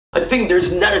I think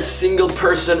there's not a single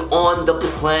person on the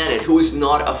planet who is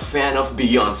not a fan of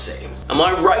Beyoncé. Am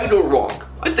I right or wrong?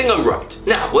 I think I'm right.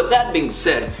 Now, with that being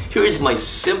said, here is my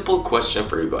simple question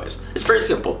for you guys. It's very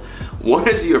simple. What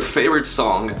is your favorite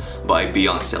song by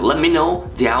Beyoncé? Let me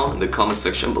know down in the comment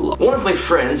section below. One of my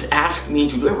friends asked me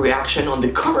to do a reaction on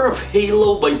the cover of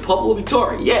Halo by Pabllo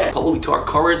Vittar. Yeah, Pabllo Vittar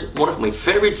covers one of my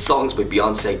favorite songs by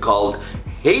Beyoncé called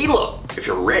Halo. If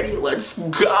you're ready, let's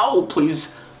go.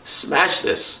 Please smash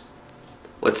this.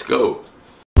 Let's go.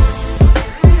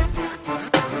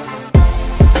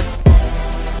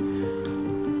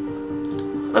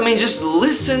 I mean, just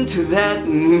listen to that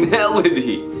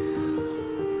melody.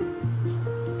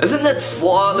 Isn't that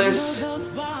flawless?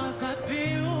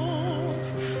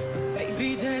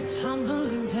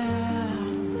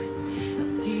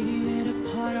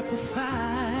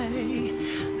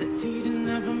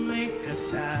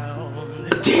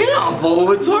 Damn, Pabllo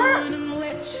Vittar!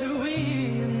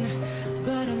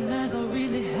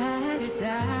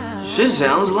 She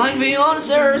sounds like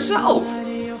Beyoncé herself.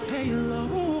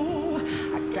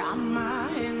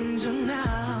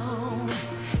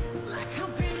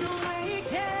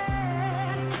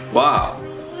 Wow.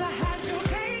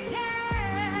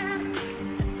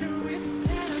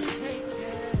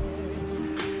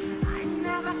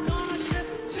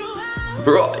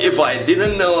 Bro, if I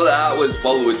didn't know that was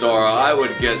Pabllo Vittar, I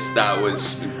would guess that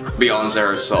was Beyoncé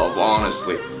herself,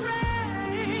 honestly.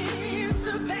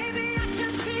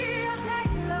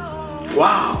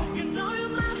 Wow.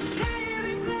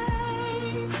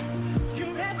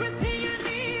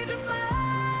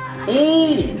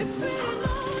 Ooh.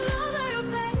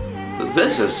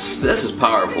 This is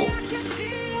powerful.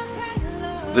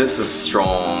 This is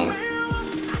strong.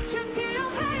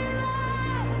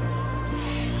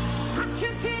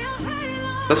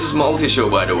 This is multi-show,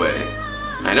 by the way.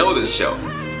 I know this show.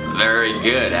 Very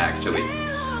good, actually.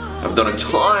 I've done a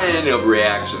ton of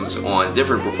reactions on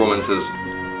different performances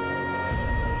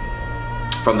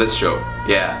from this show.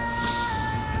 Yeah.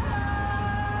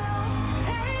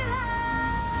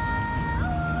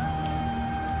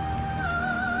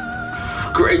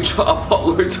 Great job,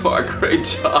 Pabllo Vittar, great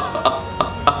job.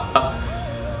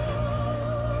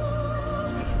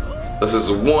 This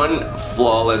is one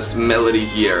flawless melody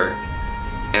here,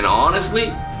 and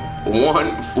honestly,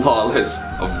 one flawless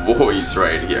voice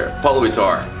right here. Pabllo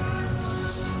Vittar.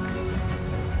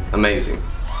 Amazing.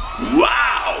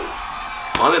 Wow!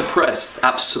 I'm impressed,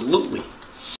 absolutely.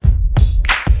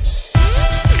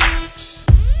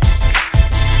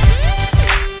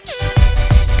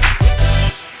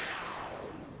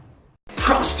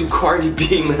 Props to Cardi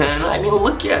B, man. I mean,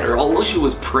 look at her. Although she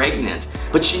was pregnant,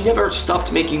 but she never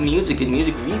stopped making music and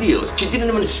music videos. She didn't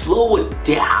even slow it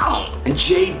down. And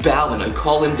J Balvin, I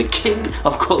call him the king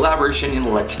of collaboration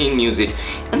in Latin music.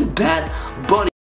 And Bad Bunny.